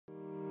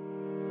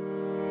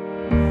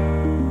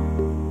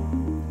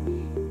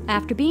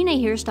After being a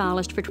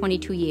hairstylist for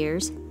 22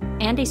 years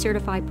and a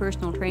certified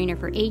personal trainer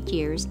for 8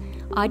 years,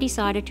 I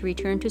decided to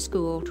return to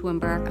school to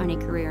embark on a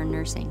career in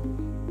nursing.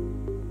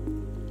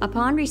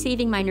 Upon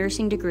receiving my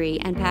nursing degree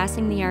and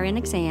passing the RN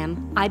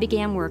exam, I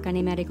began work on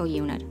a medical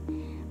unit.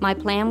 My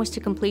plan was to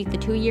complete the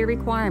 2-year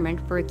requirement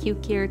for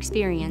acute care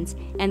experience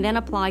and then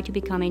apply to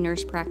become a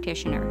nurse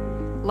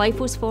practitioner. Life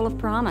was full of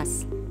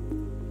promise,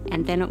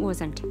 and then it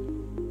wasn't.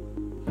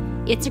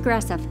 It's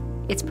aggressive.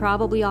 It's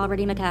probably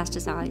already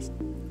metastasized.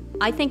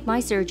 I think my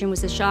surgeon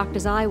was as shocked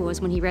as I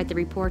was when he read the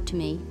report to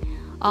me.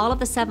 All of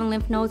the 7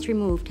 lymph nodes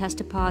removed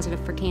tested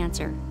positive for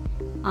cancer.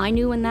 I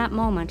knew in that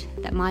moment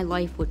that my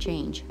life would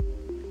change.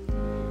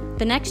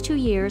 The next 2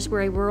 years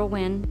were a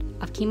whirlwind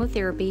of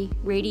chemotherapy,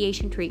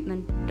 radiation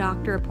treatment,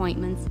 doctor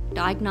appointments,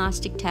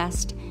 diagnostic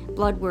tests,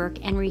 blood work,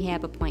 and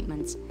rehab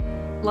appointments.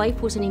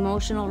 Life was an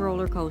emotional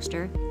roller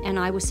coaster, and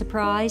I was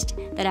surprised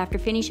that after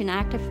finishing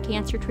active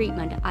cancer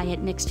treatment, I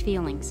had mixed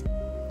feelings.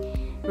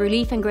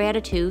 Relief and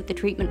gratitude the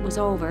treatment was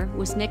over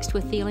was mixed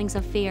with feelings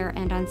of fear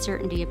and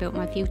uncertainty about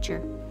my future.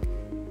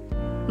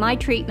 My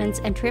treatments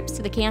and trips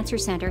to the cancer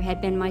center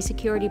had been my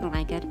security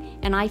blanket,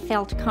 and I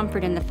felt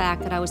comfort in the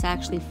fact that I was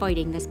actually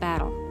fighting this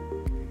battle.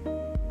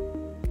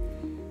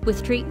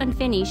 With treatment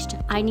finished,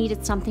 I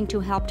needed something to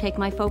help take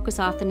my focus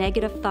off the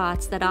negative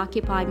thoughts that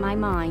occupied my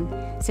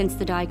mind since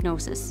the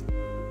diagnosis.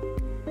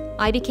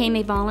 I became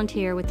a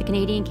volunteer with the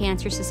Canadian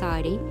Cancer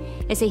Society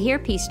as a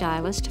hairpiece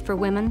stylist for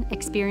women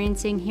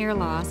experiencing hair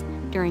loss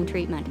during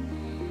treatment.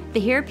 The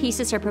hair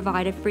pieces are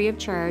provided free of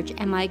charge,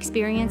 and my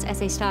experience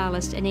as a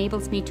stylist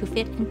enables me to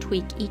fit and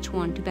tweak each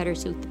one to better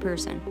suit the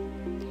person.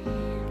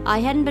 I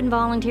hadn't been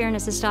volunteering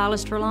as a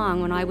stylist for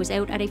long when I was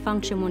out at a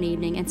function one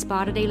evening and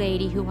spotted a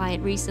lady who I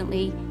had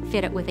recently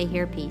fitted with a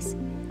hairpiece.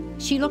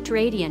 She looked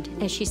radiant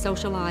as she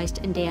socialized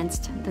and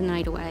danced the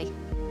night away.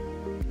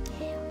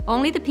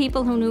 Only the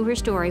people who knew her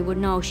story would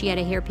know she had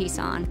a hairpiece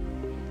on.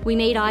 We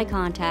made eye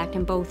contact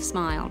and both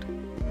smiled.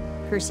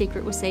 Her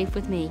secret was safe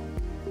with me.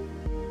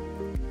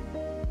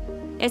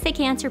 As a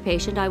cancer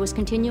patient, I was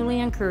continually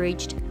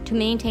encouraged to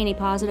maintain a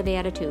positive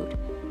attitude.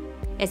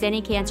 As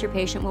any cancer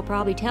patient will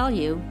probably tell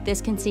you,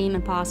 this can seem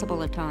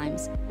impossible at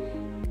times.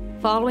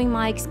 Following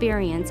my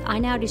experience, I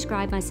now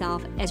describe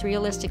myself as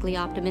realistically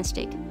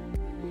optimistic.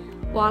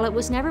 While it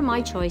was never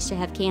my choice to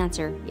have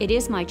cancer, it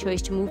is my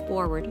choice to move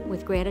forward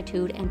with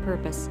gratitude and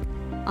purpose.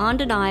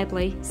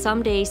 Undeniably,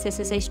 some days this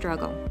is a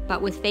struggle,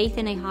 but with faith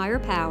in a higher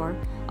power,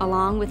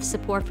 along with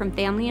support from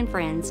family and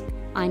friends,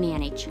 I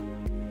manage.